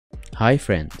Hi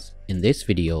friends, in this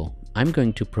video, I'm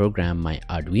going to program my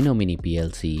Arduino mini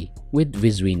PLC with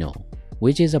Visuino,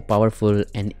 which is a powerful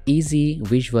and easy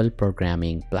visual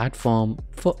programming platform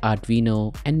for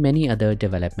Arduino and many other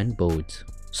development boards.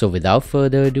 So without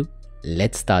further ado,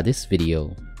 let's start this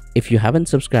video. If you haven't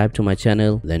subscribed to my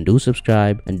channel, then do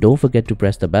subscribe and don't forget to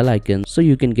press the bell icon so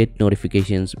you can get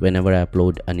notifications whenever I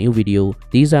upload a new video.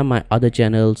 These are my other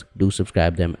channels, do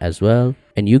subscribe them as well.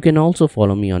 And you can also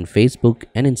follow me on Facebook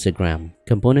and Instagram.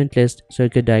 Component list,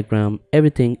 circuit diagram,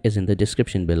 everything is in the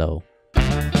description below.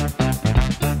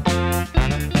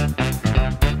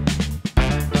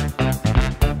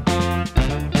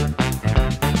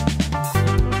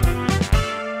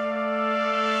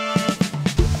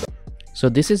 So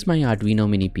this is my Arduino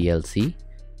mini PLC.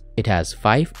 It has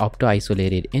 5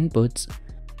 opto-isolated inputs,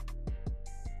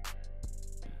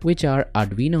 which are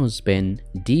Arduino's pin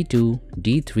D2,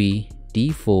 D3,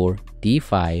 D4,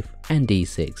 D5 and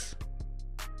D6.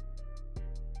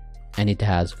 And it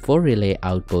has 4 relay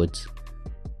outputs,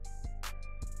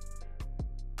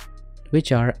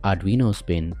 which are Arduino's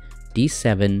pin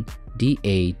D7,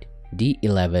 D8,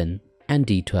 D11 and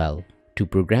D12. To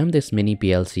program this mini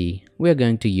PLC, we are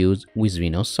going to use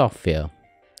Visuino software.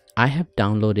 I have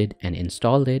downloaded and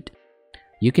installed it.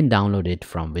 You can download it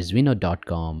from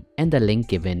visuino.com and the link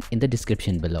given in the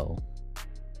description below.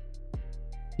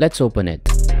 Let's open it.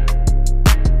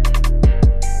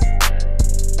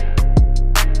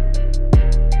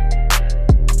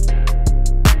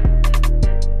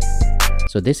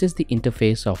 So this is the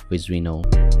interface of Visuino.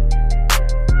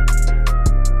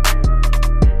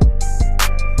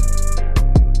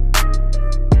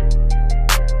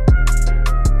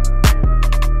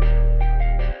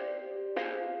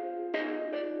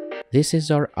 This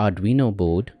is our Arduino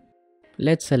board.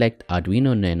 Let's select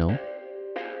Arduino Nano.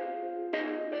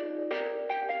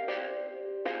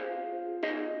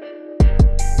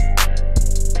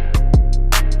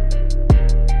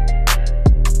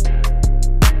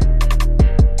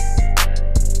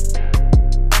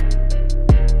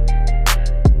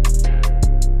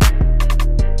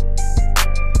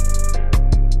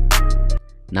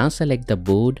 Now select the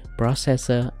board,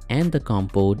 processor and the COM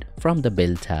port from the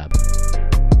Build tab.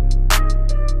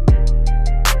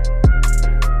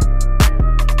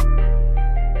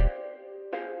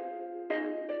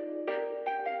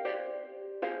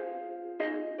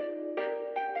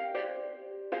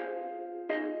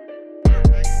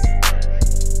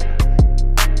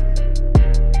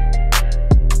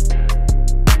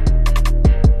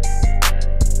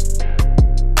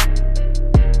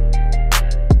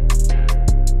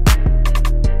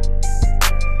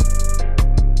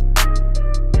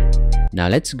 Now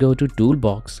let's go to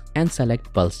Toolbox and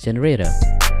select Pulse Generator.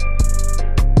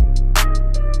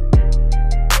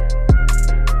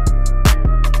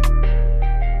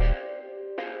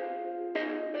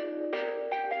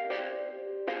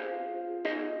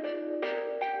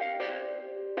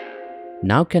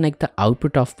 Now connect the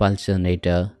output of Pulse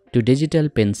Generator to digital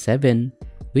pin 7,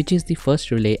 which is the first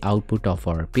relay output of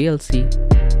our PLC.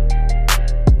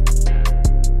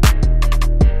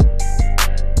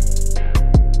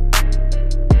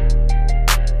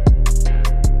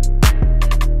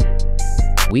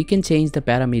 We can change the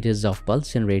parameters of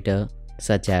Pulse Generator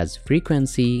such as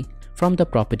frequency from the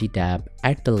Property tab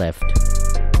at the left.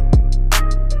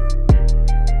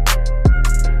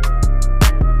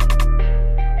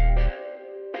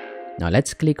 Now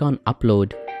let's click on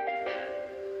Upload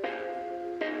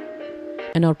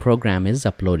and our program is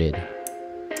uploaded.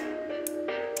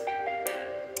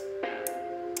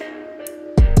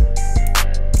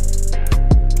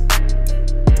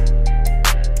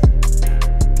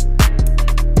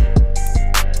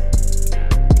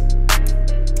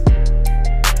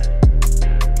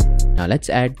 Now let's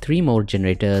add 3 more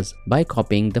generators by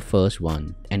copying the first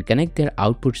one and connect their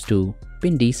outputs to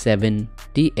pin D7,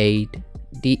 D8,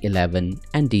 D11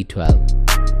 and D12.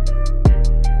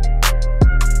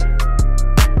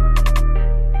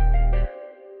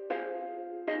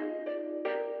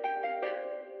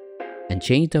 And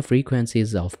change the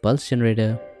frequencies of Pulse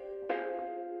Generator.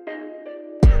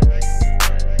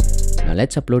 Now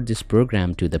let's upload this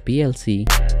program to the PLC.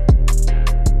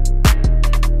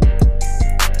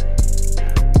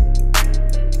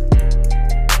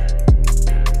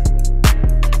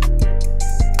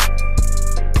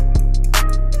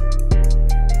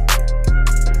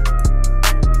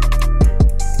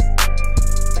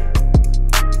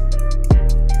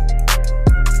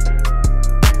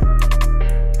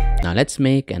 Now let's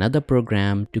make another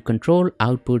program to control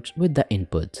outputs with the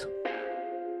inputs.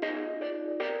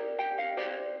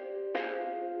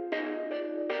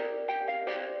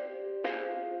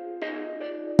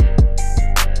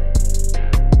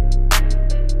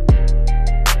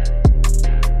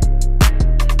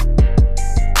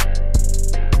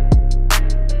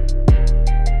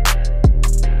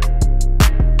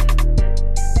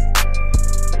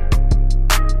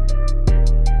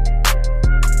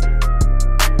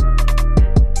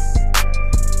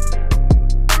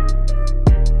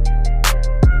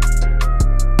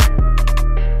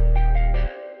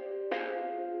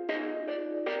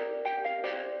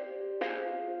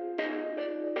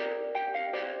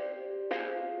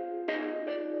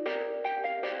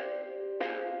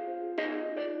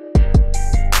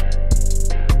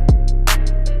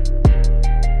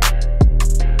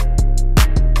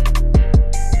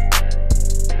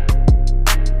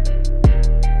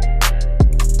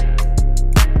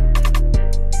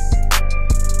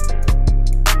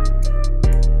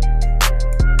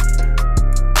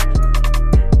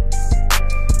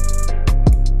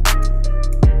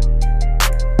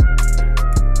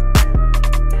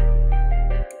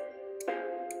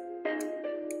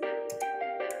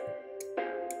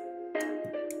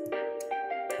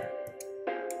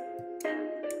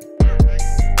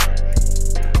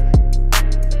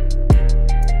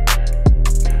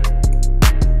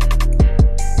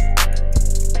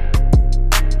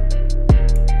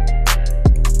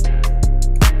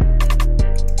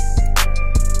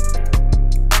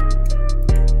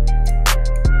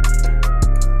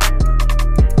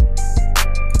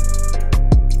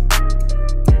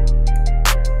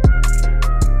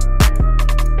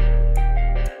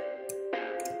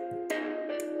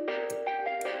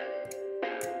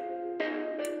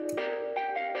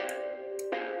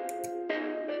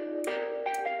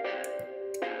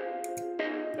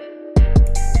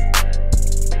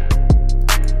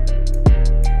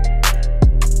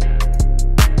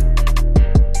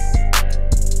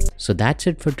 So that's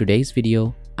it for today's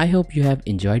video. I hope you have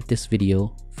enjoyed this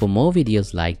video. For more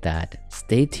videos like that,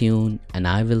 stay tuned and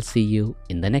I will see you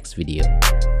in the next video.